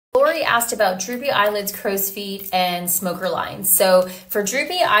somebody asked about droopy eyelids, crow's feet, and smoker lines. So for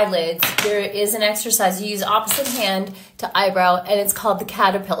droopy eyelids, there is an exercise. You use opposite hand to eyebrow, and it's called the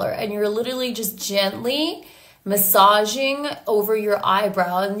caterpillar. And you're literally just gently massaging over your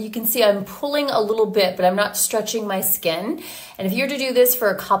eyebrow. And you can see I'm pulling a little bit, but I'm not stretching my skin. And if you were to do this for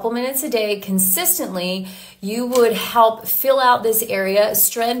a couple minutes a day consistently, you would help fill out this area,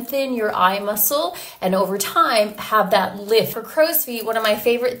 strengthen your eye muscle, and over time have that lift. For crow's feet, one of my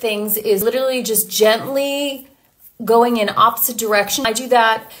favorite things is literally just gently going in opposite direction. I do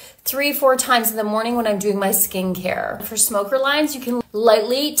that 3-4 times in the morning when I'm doing my skincare. For smoker lines, you can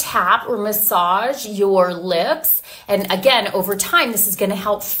lightly tap or massage your lips. And again, over time, this is gonna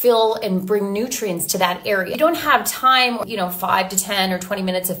help fill and bring nutrients to that area. If you don't have time, 5 to 10 or 20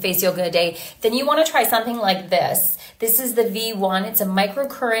 minutes of face yoga a day, then you wanna try something like this. This is the V1. It's a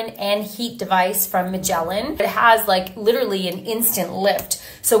microcurrent and heat device from Megelin. It has like literally an instant lift.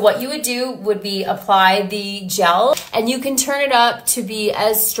 So what you would do would be apply the gel, and you can turn it up to be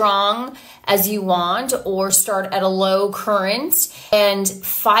as strong as you want or start at a low current. And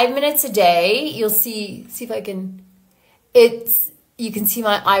 5 minutes a day, you'll see if I can, you can see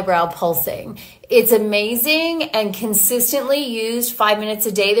my eyebrow pulsing. It's amazing, and consistently used 5 minutes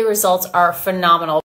a day, the results are phenomenal.